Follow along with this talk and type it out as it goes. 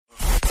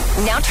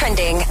Now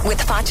trending with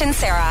Foch and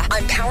Sarah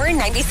on Power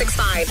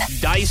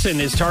 96.5. Dyson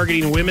is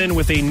targeting women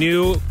with a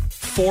new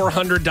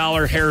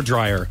 $400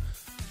 hairdryer.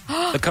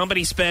 The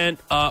company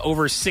spent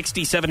over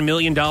 $67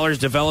 million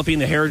developing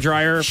the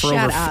hairdryer for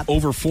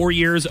over 4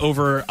 years.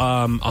 Over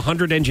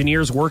 100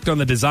 engineers worked on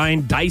the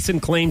design.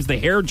 Dyson claims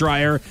the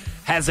hairdryer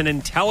has an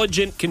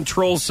intelligent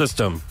control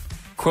system,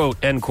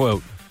 quote, end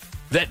quote,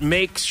 that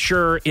makes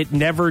sure it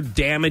never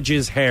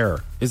damages hair.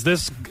 Is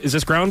this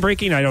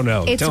groundbreaking? I don't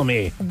know. Tell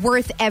me.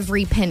 Worth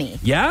every penny.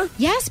 Yeah?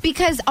 Yes,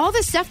 because all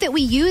the stuff that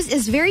we use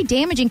is very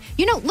damaging.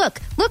 You know, look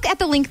at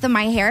the length of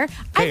my hair.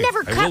 Hey,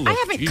 I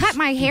haven't cut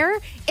my hair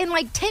in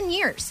like 10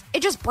 years.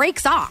 It just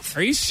breaks off.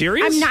 Are you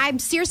serious? I'm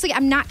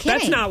not kidding.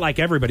 That's not like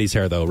everybody's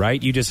hair though,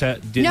 right? You just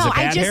had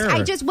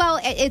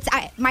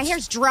my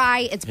hair's dry,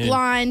 it's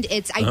blonde,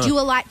 I do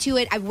a lot to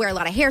it. I wear a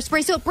lot of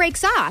hairspray, so it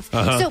breaks off.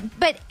 Uh-huh.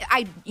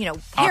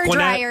 Hair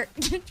dryer.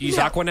 Do you use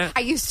Aquanet?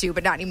 I used to,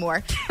 but not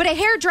anymore. But a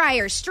hair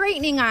dryer,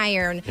 straightening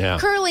iron,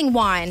 curling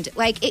wand,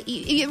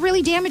 it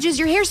really damages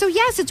your hair. So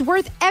yes, it's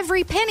worth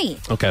every penny.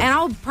 Okay. And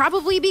I'll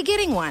probably be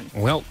getting one.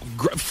 Well,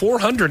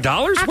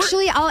 $400?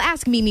 Actually, I'll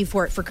ask Mimi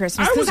for it for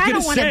Christmas because I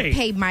don't want to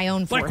pay my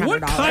own $400. Like,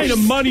 what kind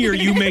of money are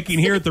you making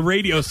here at the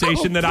radio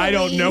station that I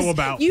don't know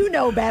about? You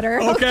know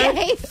better.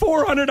 Okay.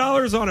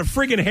 $400 on a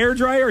friggin'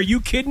 hairdryer? Are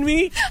you kidding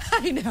me?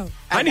 I know.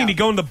 I need to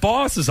go in the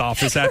boss's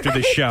office after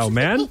this show,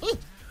 man.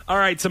 All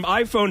right, some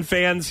iPhone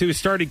fans who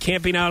started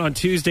camping out on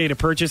Tuesday to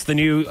purchase the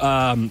new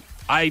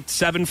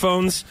i7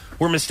 phones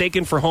were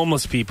mistaken for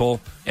homeless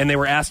people, and they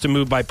were asked to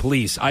move by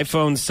police.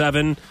 iPhone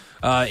 7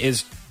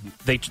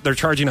 they're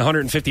charging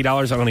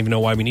 $150. I don't even know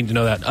why we need to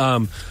know that.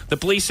 The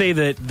police say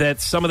that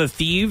some of the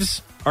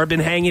thieves are been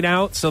hanging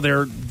out, so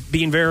they're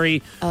being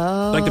very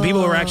like the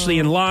people who are actually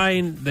in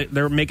line.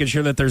 They're making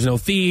sure that there's no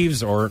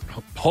thieves or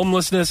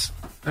homelessness.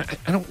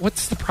 I don't.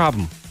 What's the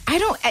problem? I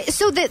don't.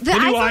 So the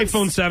new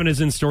iPhone 7 is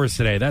in stores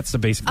today. That's the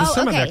basic.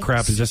 Some of that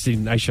crap is just.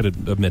 I should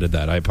have admitted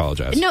that. I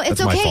apologize. No, it's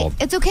That's okay. My fault.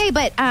 It's okay.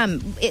 But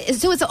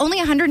so it's only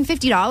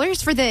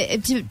 $150 for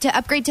to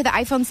upgrade to the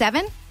iPhone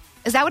 7.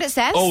 Is that what it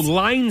says? Oh,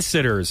 line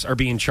sitters are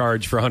being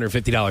charged for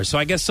 $150. So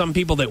I guess some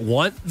people that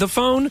want the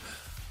phone,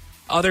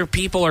 other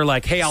people are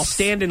like, "Hey, I'll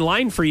stand in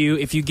line for you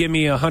if you give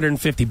me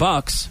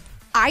 $150."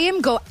 I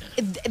am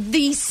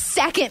the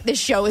second the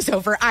show is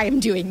over, I am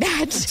doing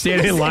that.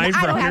 Stand in line for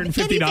 $150? I don't have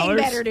anything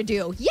better to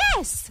do.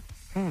 Yes.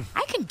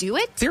 I can do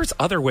it. There's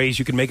other ways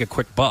you can make a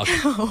quick buck.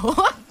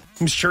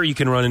 I'm sure you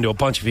can run into a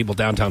bunch of people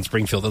downtown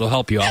Springfield that'll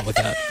help you out with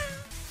that.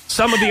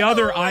 Some of the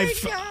other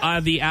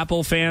the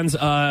Apple fans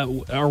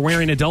are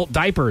wearing adult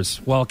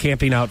diapers while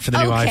camping out for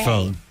the new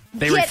iPhone.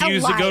 They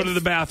refuse to go to the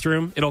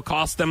bathroom. It'll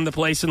cost them the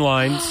place in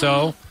line.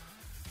 So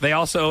they're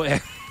also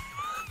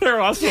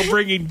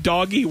bringing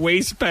doggy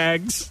waste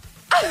bags.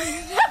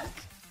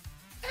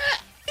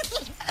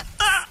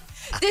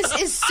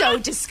 This is so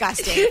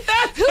disgusting.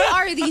 Who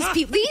are these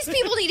people? These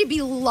people need to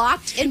be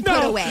locked and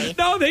put away.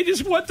 No, they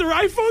just want their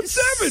iPhone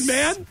 7,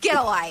 man. Get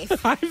a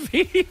life. I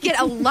mean, get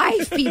a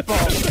life, people.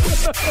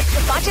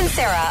 Foch and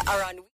Sarah are on